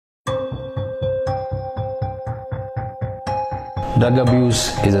Drug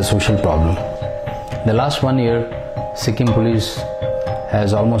abuse is a social problem. In the last 1 year, Sikkim police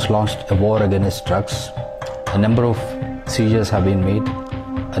has almost launched a war against drugs. A number of seizures have been made.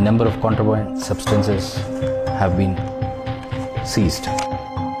 A number of contraband substances have been seized.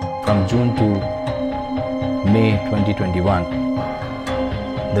 From June to May 2021,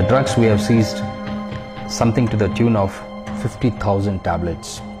 the drugs we have seized something to the tune of 50,000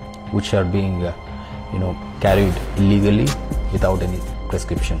 tablets, which are being carried illegally without any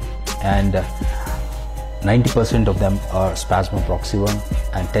prescription, and 90% of them are spasmoproxy-1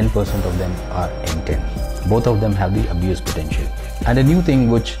 and 10% of them are M10. Both of them have the abuse potential. And a new thing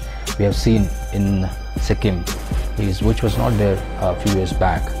which we have seen in Sikkim is, which was not there a few years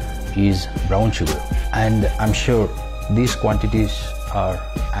back, is brown sugar. And I'm sure these quantities are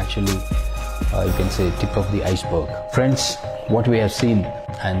actually you can say tip of the iceberg. Friends, what we have seen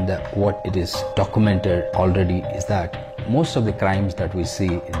and what it is documented already is that most of the crimes that we see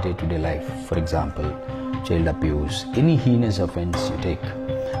in day-to-day life, for example, child abuse, any heinous offense you take,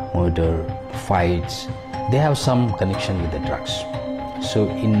 murder, fights, they have some connection with the drugs. So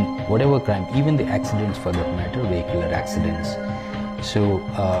in whatever crime, even the accidents for that matter, vehicular accidents, so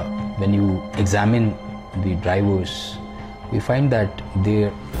when you examine the drivers, we find that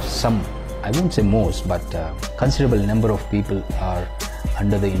there some, I won't say most, but considerable number of people are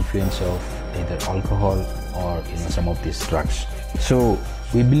under the influence of either alcohol or some of these drugs. So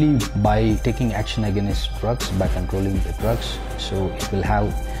we believe by taking action against drugs, by controlling the drugs, so it will have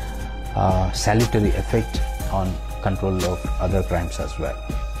a salutary effect on control of other crimes as well.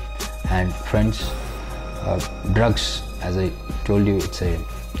 And friends, drugs, as I told you, it's a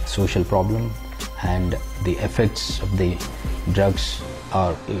social problem, and the effects of the drugs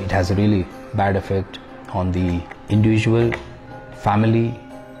are, it has a really bad effect on the individual, family,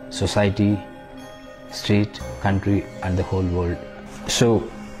 society, state, country, and the whole world. So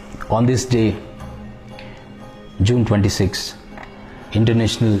on this day, June 26,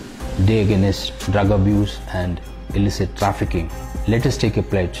 International Day Against Drug Abuse and Illicit Trafficking, let us take a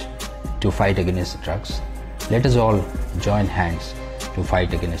pledge to fight against the drugs. Let us all join hands to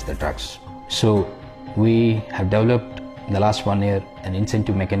fight against the drugs. So we have developed in the last 1 year an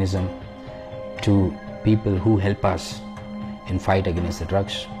incentive mechanism to people who help us in fight against the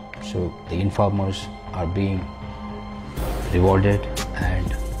drugs. So the informers are being rewarded,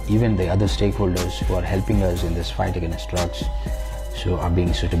 and even the other stakeholders who are helping us in this fight against drugs so are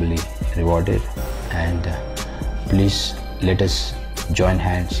being suitably rewarded. And please let us join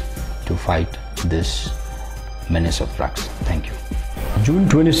hands to fight this menace of drugs. Thank you. June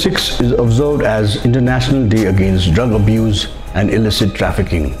 26 is observed as International Day Against Drug Abuse and Illicit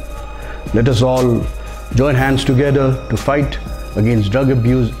Trafficking. Let us all join hands together to fight against drug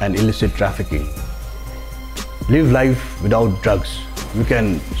abuse and illicit trafficking. Live life without drugs. We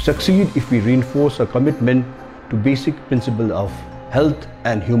can succeed if we reinforce our commitment to basic principles of health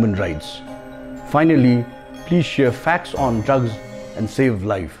and human rights. Finally, please share facts on drugs and save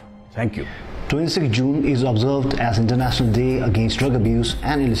life. Thank you. 26 June is observed as International Day Against Drug Abuse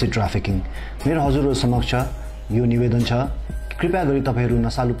and Illicit Trafficking. मेरो हजुरहरु समक्ष यो निवेदन छ कि कृपया गरी तपाईहरु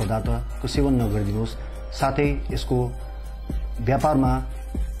नशालु पदार्थको seven नगरिदिनुहोस्, साथै यसको व्यापारमा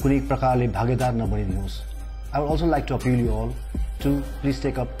कुनै प्रकारले भागीदार नबनिदिनुहोस्. I would also like to appeal you all to please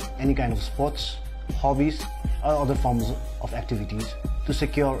take up any kind of sports, hobbies or other forms of activities to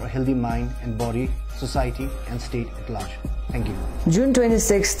secure a healthy mind and body, society and state at large. Thank you. June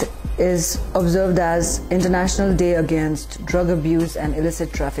 26th is observed as International Day Against Drug Abuse and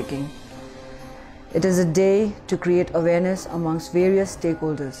Illicit Trafficking. It is a day to create awareness amongst various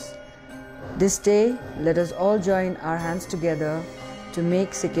stakeholders. This day, let us all join our hands together to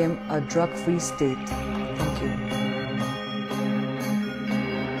make Sikkim a drug-free state. Thank you.